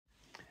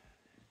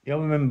Yeah, I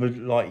remember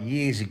like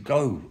years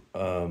ago,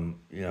 I'm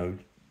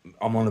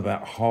on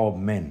about hard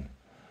men.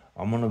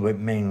 I'm on about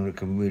men that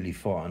can really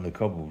fight on the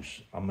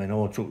cobbles. I mean,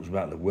 all talks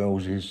about the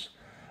Welleses,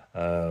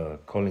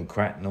 Colin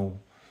Cracknell,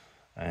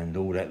 and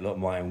all that lot,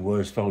 Martin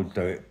Worsfold,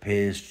 Derek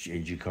Pearce,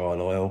 Gingy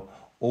Carlisle,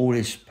 all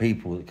these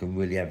people that can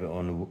really have it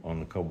on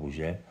the cobbles,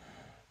 yeah.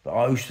 But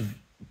I used to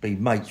be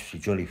mates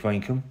with Johnny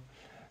Frankham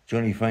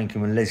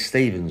and Les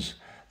Stevens.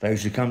 They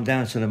used to come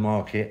down to the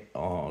market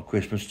on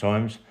Christmas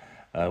times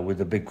with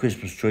the big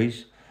Christmas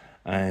trees,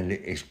 and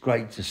it's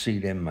great to see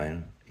them,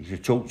 man. You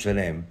should talk to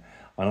them,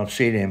 and I've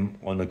seen them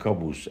on the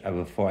cobbles have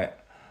a fight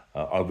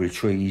over the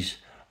trees,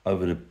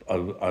 over at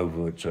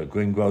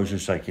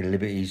greengrocers taking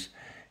liberties.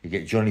 You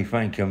get Johnny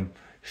Frankham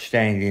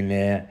standing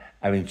there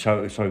having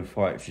toe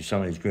fights with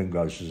some of these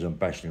greengrocers and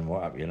bashing them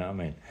right up. You know what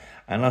I mean?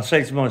 And I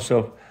say to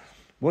myself,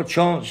 what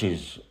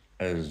chances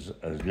has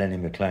Lenny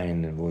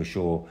McLean and Roy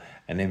Shaw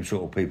and them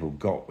sort of people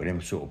got with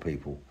them sort of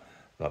people,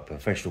 like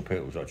professional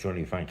people like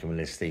Johnny Frankham and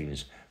Les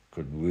Stevens,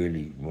 could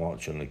really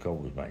march on the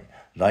cobbles, mate.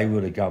 They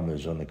were the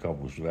governors on the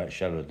cobbles without a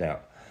shadow of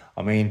doubt.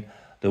 I mean,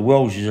 the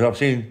Wellses, I've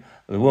seen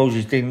the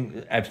Wellses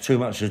didn't have too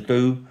much to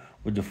do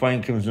with the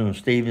Frankhams and the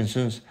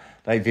Stevensons.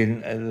 They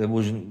didn't, they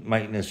wasn't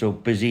making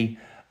themselves busy.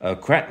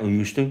 Cracknell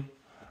used to.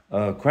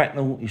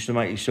 Cracknell used to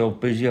make himself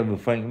busy over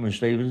Frankham and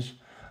Stevens,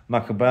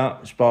 muck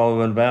about, spar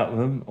about with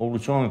them all the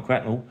time.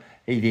 Cracknell,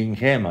 he didn't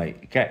care,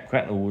 mate.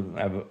 Cracknell wouldn't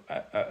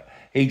have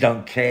he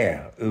don't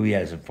care who he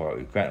has a fight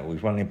with. Cracknell,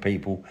 he's one of them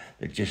people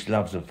that just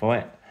loves a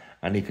fight,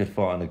 and he could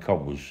fight on the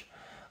cobbles.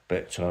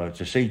 But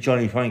to see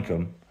Johnny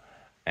Frankham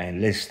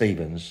and Les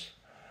Stevens,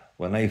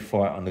 when they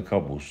fight on the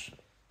cobbles,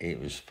 it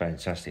was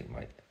fantastic,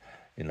 mate.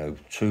 You know,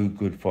 two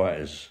good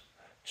fighters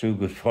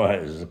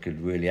that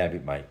could really have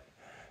it, mate.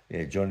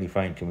 Yeah, Johnny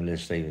Frankham and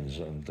Les Stevens,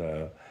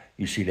 and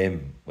you see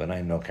them when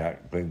they knock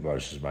out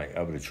greengrocers, mate,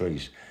 over the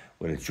trees,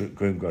 where the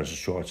greengrocers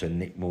try to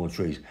nick more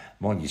trees.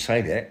 Mind you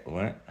say that,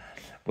 right?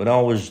 When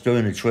I was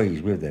doing the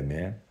trees with them,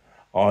 yeah,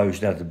 I used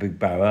to have the big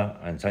barrow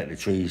and take the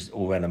trees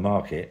all around the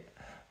market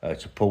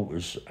to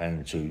porters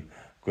and to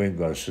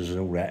greengrocers and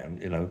all that,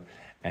 and, you know,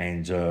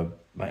 and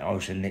mate, I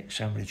used to nick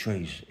so many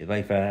trees. If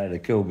they found out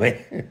they'd kill me,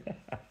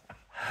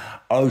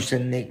 I used to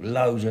nick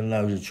loads and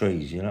loads of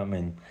trees. You know what I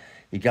mean?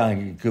 You go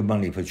and get good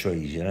money for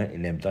trees, you know,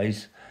 in them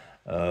days.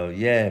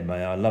 Yeah,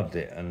 man, I loved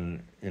it,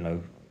 and you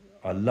know,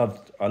 I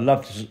loved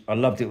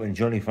it when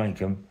Johnny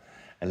Frankham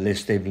and Les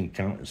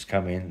Stevens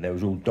come in. They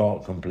was all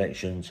dark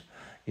complexions,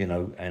 you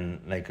know,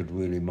 and they could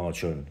really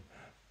march on.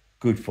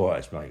 Good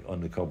fighters, mate, on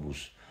the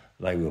cobbles.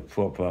 They were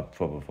proper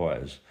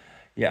fighters.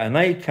 Yeah, and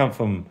they come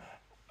from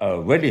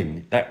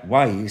Reading that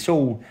way. It's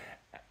all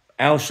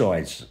our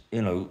sides,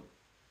 you know,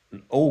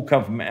 all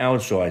come from our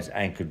sides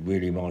and could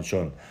really march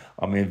on.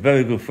 I mean,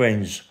 very good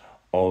friends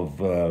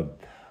of uh,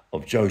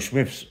 of Joe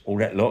Smith's, all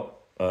that lot.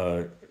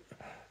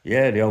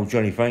 Yeah, the old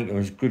Johnny Frankham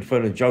was a good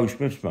friend of Joe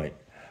Smith's, mate.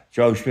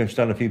 Joe Smith's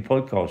done a few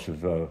podcasts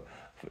with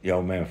the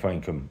old man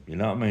Frankham. You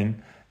know what I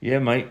mean? Yeah,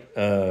 mate.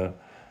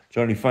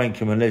 Johnny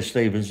Frankham and Les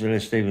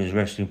Stevens,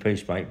 rest in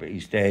peace, mate, but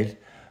he's dead.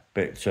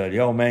 But the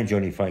old man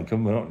Johnny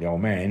Frankham, well, not the old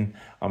man.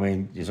 I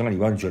mean, there's only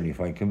one Johnny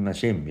Frankham.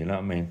 That's him. You know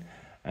what I mean?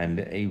 And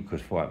he could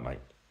fight, mate.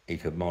 He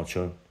could march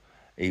on.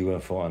 He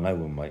weren't fighting no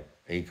one, mate.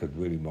 He could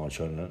really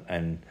march on.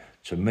 And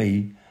to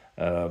me,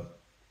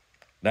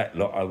 that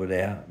lot over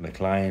there,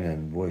 McLean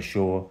and Roy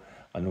Shaw,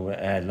 and all that,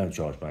 they had no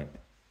chance, mate.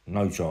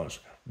 No chance.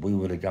 We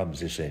were the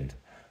gums this end.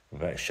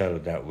 Without a shadow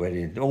of doubt,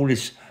 ready. All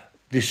this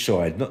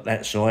side, not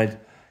that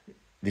side,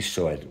 this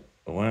side.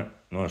 All right?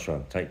 Nice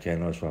one. Take care,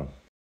 nice one.